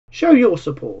Show your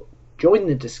support. Join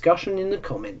the discussion in the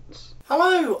comments.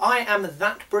 Hello, I am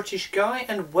That British Guy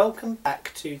and welcome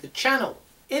back to the channel.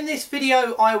 In this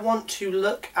video I want to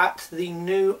look at the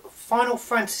new Final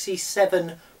Fantasy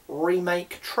VII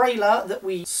Remake trailer that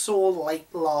we saw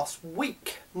late last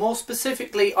week. More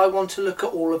specifically, I want to look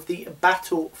at all of the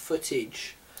battle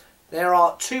footage. There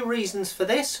are two reasons for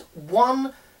this.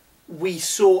 One, we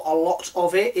saw a lot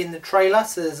of it in the trailer,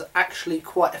 so there's actually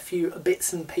quite a few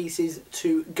bits and pieces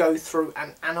to go through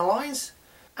and analyse.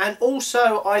 And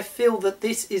also I feel that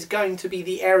this is going to be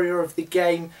the area of the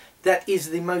game that is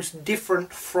the most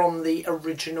different from the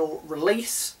original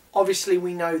release. Obviously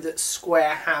we know that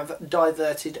Square have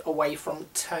diverted away from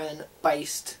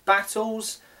turn-based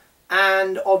battles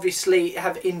and obviously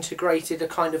have integrated a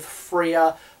kind of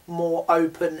freer, more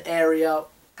open area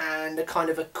and a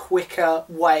kind of a quicker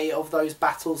way of those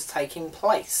battles taking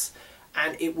place.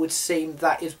 And it would seem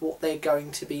that is what they're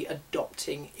going to be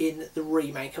adopting in the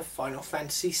remake of Final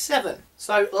Fantasy VII.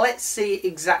 So let's see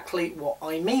exactly what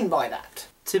I mean by that.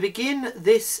 To begin,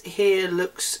 this here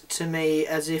looks to me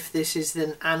as if this is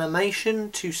an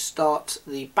animation to start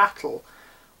the battle.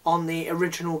 On the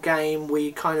original game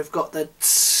we kind of got the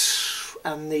tss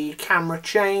and the camera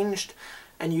changed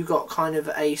and you got kind of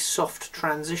a soft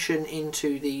transition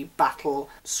into the battle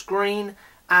screen.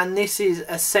 And this is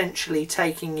essentially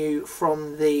taking you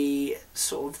from the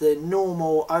sort of the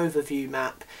normal overview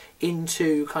map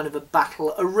into kind of a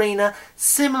battle arena,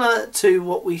 similar to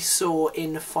what we saw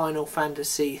in Final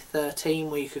Fantasy XIII,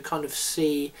 where you could kind of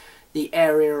see the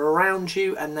area around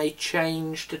you and they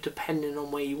changed depending on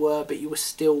where you were, but you were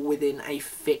still within a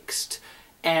fixed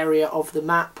area of the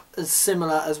map, as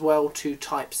similar as well to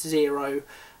Type 0.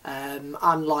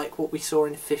 Unlike what we saw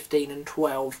in 15 and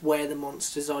 12, where the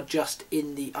monsters are just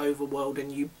in the overworld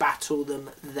and you battle them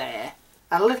there.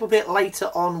 A little bit later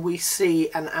on we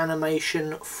see an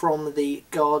animation from the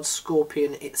Guard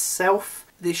Scorpion itself.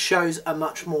 This shows a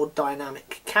much more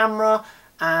dynamic camera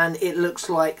and it looks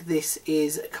like this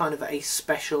is kind of a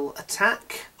special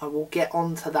attack. I will get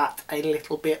onto that a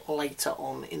little bit later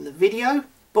on in the video.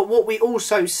 But what we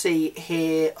also see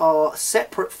here are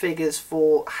separate figures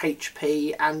for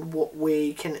HP and what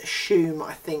we can assume,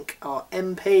 I think, are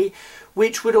MP,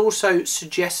 which would also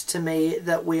suggest to me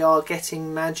that we are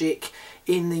getting magic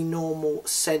in the normal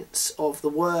sense of the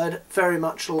word, very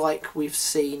much like we've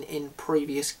seen in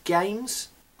previous games.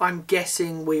 I'm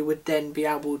guessing we would then be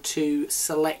able to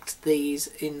select these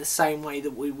in the same way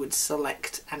that we would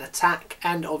select an attack,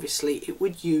 and obviously it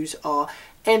would use our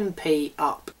MP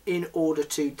up in order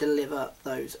to deliver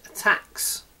those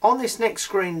attacks. On this next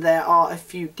screen there are a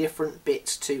few different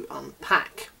bits to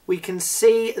unpack. We can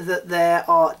see that there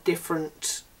are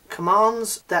different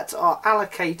commands that are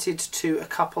allocated to a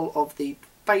couple of the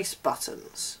base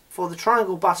buttons. For the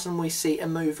triangle button we see a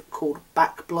move called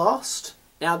Back Blast.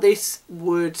 Now this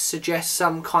would suggest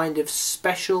some kind of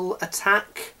special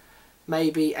attack,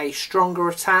 maybe a stronger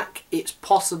attack. It's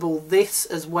possible this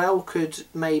as well could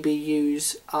maybe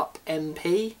use up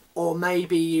MP, or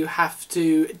maybe you have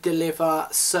to deliver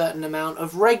a certain amount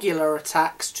of regular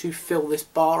attacks to fill this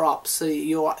bar up so that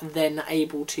you're then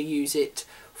able to use it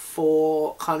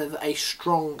for kind of a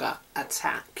stronger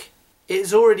attack.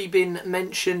 It's already been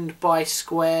mentioned by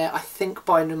Square, I think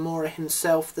by Nomura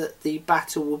himself, that the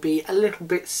battle will be a little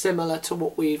bit similar to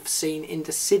what we've seen in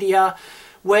Dissidia,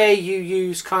 where you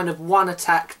use kind of one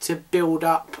attack to build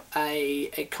up a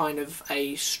kind of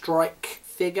a strike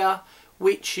figure,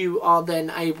 which you are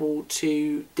then able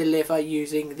to deliver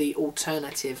using the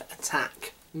alternative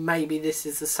attack. Maybe this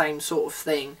is the same sort of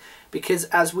thing, because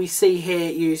as we see here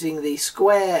using the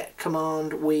Square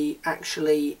command we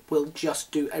actually will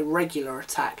just do a regular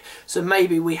attack. So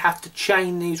maybe we have to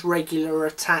chain these regular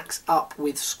attacks up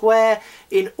with Square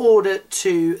in order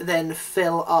to then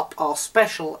fill up our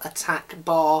special attack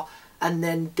bar and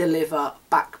then deliver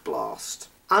Back Blast.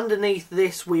 Underneath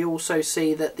this we also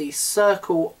see that the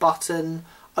circle button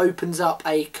opens up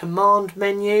a command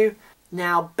menu.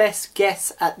 Now, best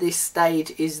guess at this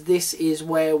stage is this is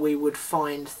where we would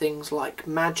find things like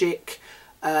magic,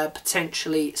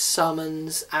 potentially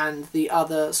summons and the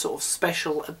other sort of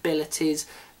special abilities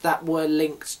that were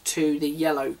linked to the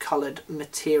yellow coloured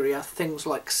materia, things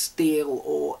like steel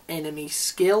or enemy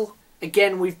skill.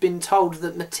 Again, we've been told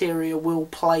that materia will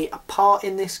play a part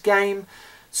in this game,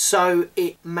 so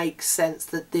it makes sense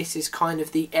that this is kind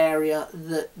of the area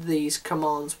that these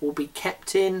commands will be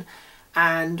kept in,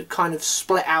 and kind of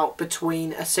split out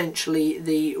between essentially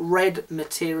the red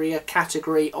materia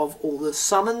category of all the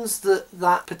summons that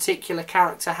that particular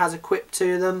character has equipped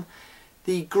to them,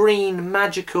 the green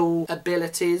magical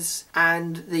abilities,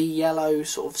 and the yellow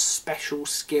sort of special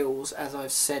skills, as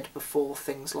I've said before,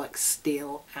 things like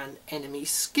steal and enemy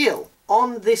skill.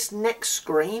 On this next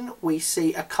screen we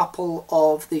see a couple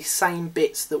of the same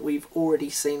bits that we've already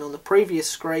seen on the previous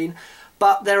screen,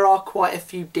 but there are quite a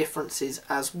few differences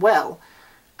as well.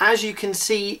 As you can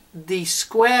see, the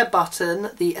square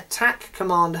button, the attack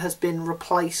command, has been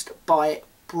replaced by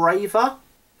braver.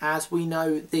 As we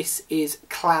know, this is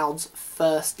Cloud's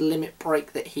first limit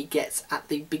break that he gets at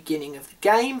the beginning of the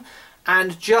game,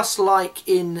 and just like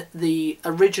in the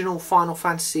original Final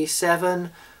Fantasy VII,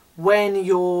 when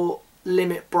your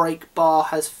limit break bar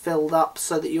has filled up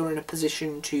so that you're in a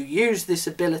position to use this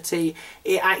ability,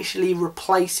 it actually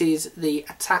replaces the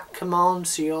attack command,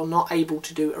 so you're not able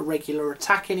to do a regular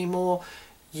attack anymore.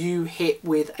 You hit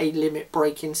with a limit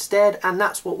break instead, and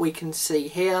that's what we can see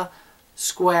here.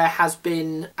 Square has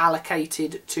been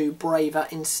allocated to braver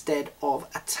instead of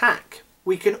attack.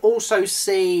 We can also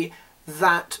see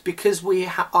that because we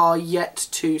are yet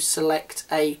to select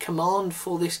a command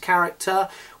for this character,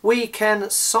 we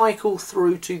can cycle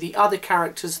through to the other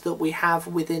characters that we have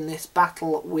within this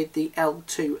battle with the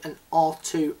L2 and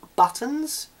R2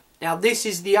 buttons. Now this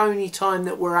is the only time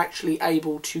that we're actually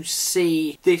able to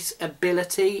see this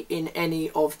ability in any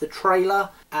of the trailer,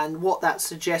 and what that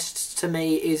suggests to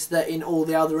me is that in all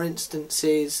the other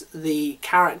instances the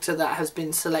character that has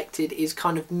been selected is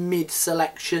kind of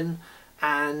mid-selection,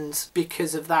 and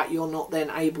because of that you're not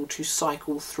then able to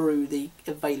cycle through the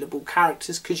available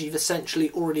characters because you've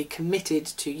essentially already committed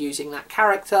to using that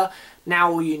character.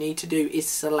 Now all you need to do is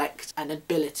select an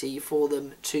ability for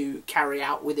them to carry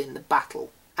out within the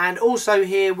battle. And also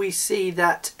here we see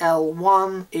that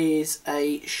L1 is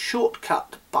a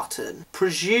shortcut button.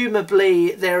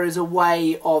 Presumably there is a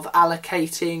way of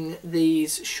allocating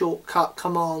these shortcut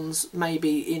commands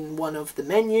maybe in one of the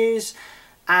menus,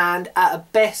 and at a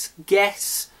best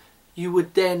guess you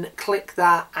would then click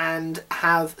that and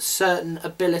have certain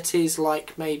abilities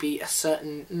like maybe a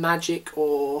certain magic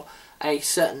or a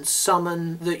certain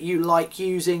summon that you like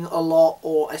using a lot,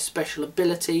 or a special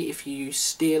ability. If you use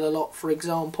steal a lot, for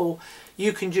example,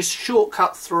 you can just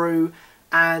shortcut through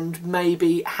and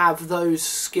maybe have those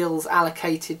skills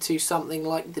allocated to something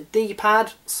like the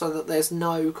D-pad so that there's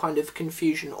no kind of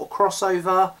confusion or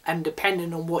crossover, and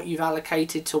depending on what you've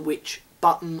allocated to which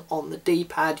button on the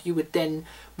D-pad, you would then,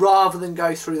 rather than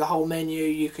go through the whole menu,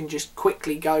 you can just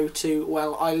quickly go to,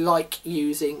 well, I like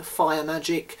using fire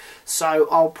magic, so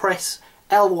I'll press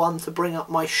L1 to bring up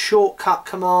my shortcut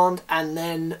command, and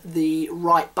then the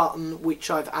right button which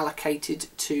I've allocated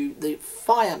to the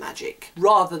fire magic,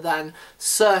 rather than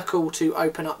circle to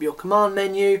open up your command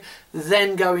menu,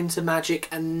 then go into magic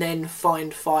and then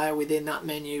find fire within that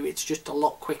menu. It's just a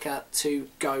lot quicker to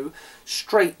go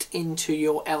straight into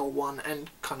your L1 and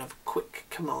kind of quick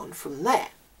command from there.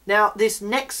 Now this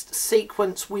next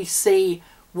sequence we see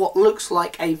what looks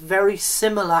like a very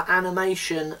similar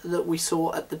animation that we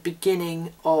saw at the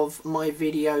beginning of my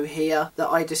video here that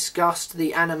I discussed,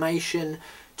 the animation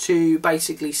to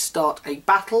basically start a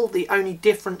battle. The only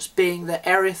difference being that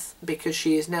Aerith, because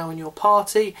she is now in your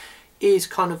party, is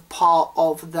kind of part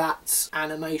of that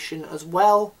animation as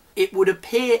well. It would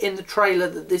appear in the trailer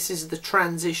that this is the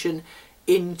transition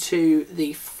into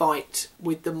the fight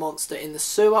with the monster in the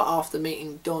sewer after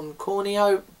meeting Don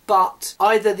Corneo, but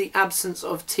either the absence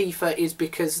of Tifa is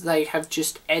because they have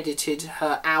just edited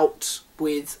her out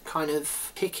with kind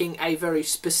of picking a very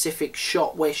specific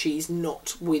shot where she's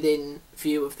not within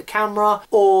view of the camera,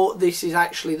 or this is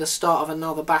actually the start of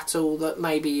another battle that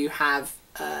maybe you have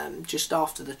just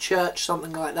after the church,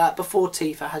 something like that, before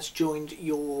Tifa has joined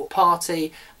your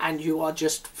party and you are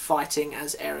just fighting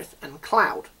as Aerith and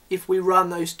Cloud. If we run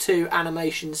those two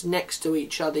animations next to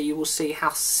each other, you will see how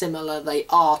similar they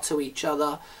are to each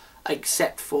other,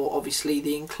 except for obviously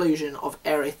the inclusion of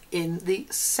Aerith in the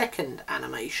second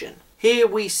animation. Here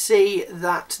we see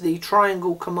that the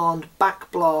triangle command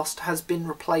Backblast has been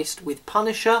replaced with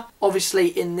Punisher. Obviously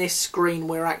in this screen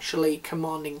we're actually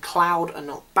commanding Cloud and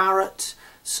not Barret,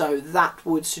 so that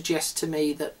would suggest to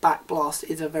me that Backblast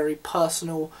is a very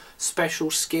personal special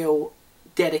skill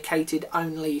dedicated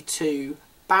only to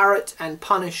Barret, and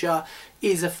Punisher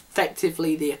is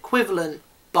effectively the equivalent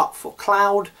but for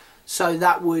Cloud, so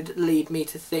that would lead me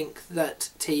to think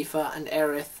that Tifa and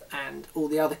Aerith and all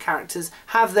the other characters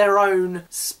have their own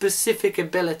specific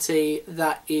ability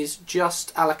that is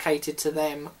just allocated to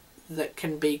them that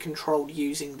can be controlled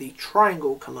using the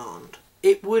triangle command.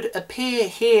 It would appear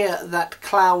here that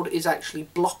Cloud is actually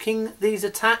blocking these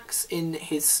attacks in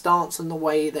his stance and the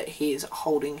way that he is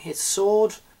holding his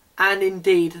sword. And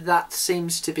indeed that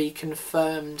seems to be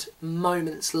confirmed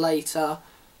moments later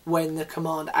when the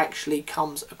command actually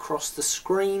comes across the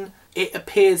screen. It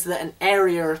appears that an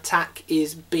area attack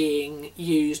is being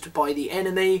used by the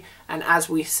enemy, and as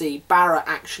we see, Barra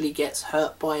actually gets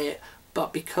hurt by it,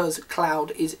 but because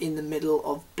Cloud is in the middle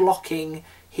of blocking,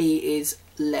 he is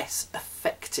less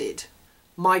affected.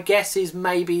 My guess is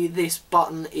maybe this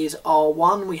button is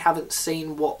R1. We haven't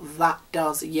seen what that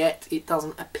does yet. It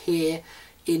doesn't appear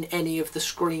in any of the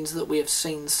screens that we have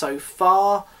seen so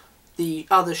far. The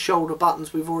other shoulder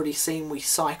buttons we've already seen, we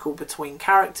cycle between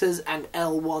characters, and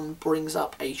L1 brings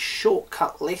up a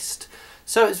shortcut list.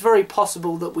 So it's very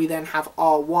possible that we then have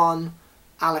R1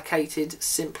 allocated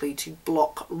simply to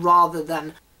block, rather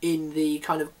than in the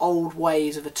kind of old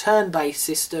ways of a turn-based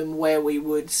system where we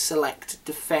would select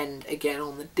defend again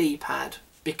on the D-pad.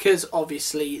 Because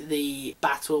obviously the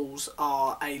battles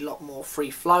are a lot more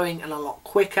free-flowing and a lot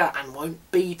quicker and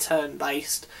won't be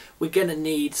turn-based, we're going to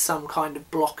need some kind of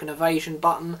block and evasion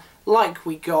button like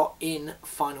we got in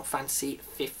Final Fantasy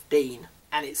 15.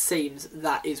 And it seems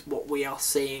that is what we are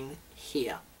seeing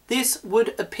here. This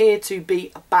would appear to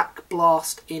be a back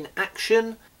blast in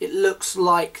action. It looks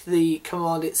like the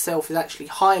command itself is actually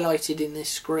highlighted in this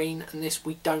screen, and this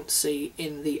we don't see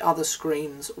in the other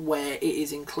screens where it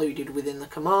is included within the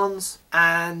commands.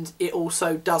 And it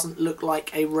also doesn't look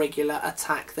like a regular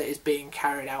attack that is being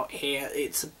carried out here.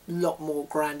 It's a lot more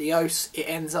grandiose. It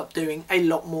ends up doing a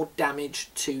lot more damage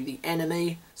to the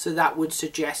enemy. So that would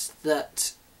suggest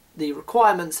that the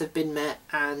requirements have been met,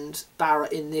 and Barra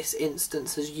in this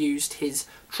instance has used his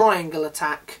triangle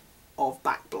attack of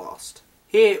Backblast.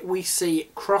 Here we see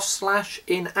Cross Slash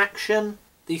in action.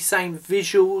 The same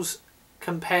visuals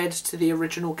compared to the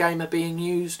original game are being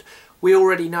used. We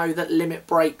already know that limit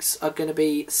breaks are going to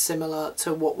be similar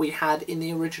to what we had in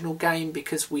the original game,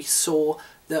 because we saw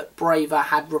that Braver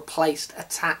had replaced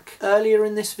attack earlier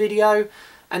in this video,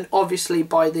 and obviously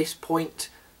by this point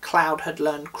Cloud had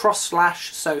learned Cross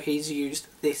Slash, so he's used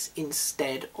this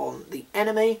instead on the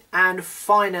enemy. And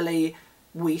finally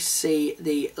we see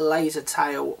the laser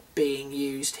tail being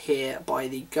used here by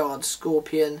the Guard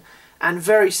Scorpion, and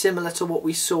very similar to what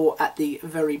we saw at the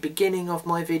very beginning of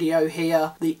my video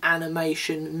here, the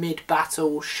animation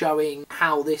mid-battle showing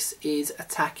how this is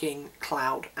attacking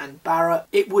Cloud and Barra.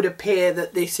 It would appear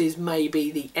that this is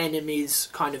maybe the enemy's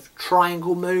kind of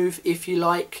triangle move, if you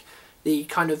like, the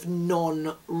kind of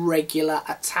non-regular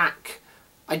attack.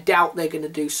 I doubt they're going to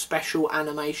do special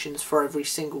animations for every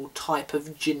single type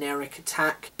of generic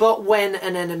attack, but when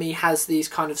an enemy has these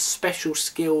kind of special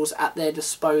skills at their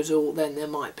disposal, then there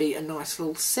might be a nice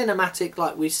little cinematic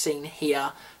like we've seen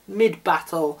here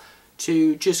mid-battle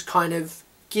to just kind of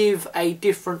give a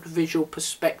different visual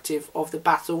perspective of the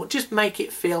battle, just make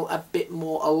it feel a bit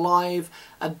more alive,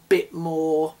 a bit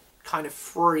more kind of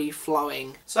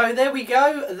free-flowing. So there we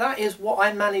go, that is what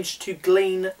I managed to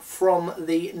glean from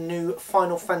the new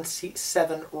Final Fantasy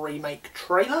VII Remake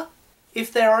trailer.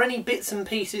 If there are any bits and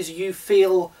pieces you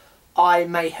feel I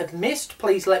may have missed,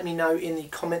 please let me know in the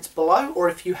comments below, or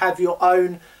if you have your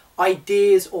own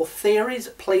ideas or theories,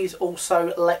 please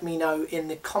also let me know in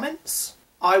the comments.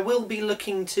 I will be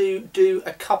looking to do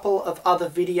a couple of other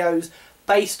videos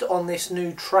based on this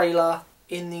new trailer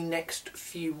in the next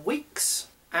few weeks.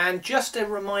 And just a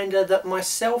reminder that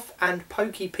myself and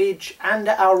PokePidge and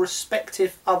our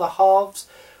respective other halves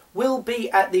will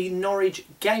be at the Norwich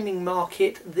Gaming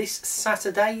Market this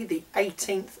Saturday, the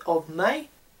 18th of May.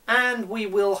 And we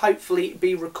will hopefully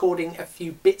be recording a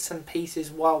few bits and pieces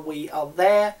while we are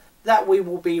there that we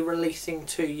will be releasing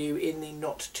to you in the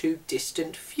not too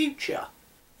distant future.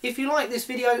 If you like this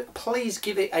video, please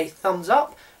give it a thumbs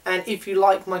up. And if you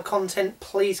like my content,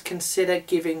 please consider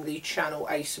giving the channel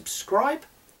a subscribe.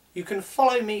 You can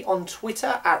follow me on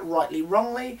Twitter at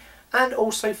RightlyWrongly, and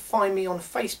also find me on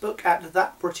Facebook at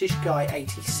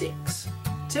ThatBritishGuy86.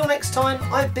 Till next time,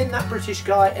 I've been That British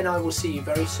Guy, and I will see you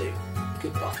very soon.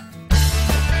 Goodbye.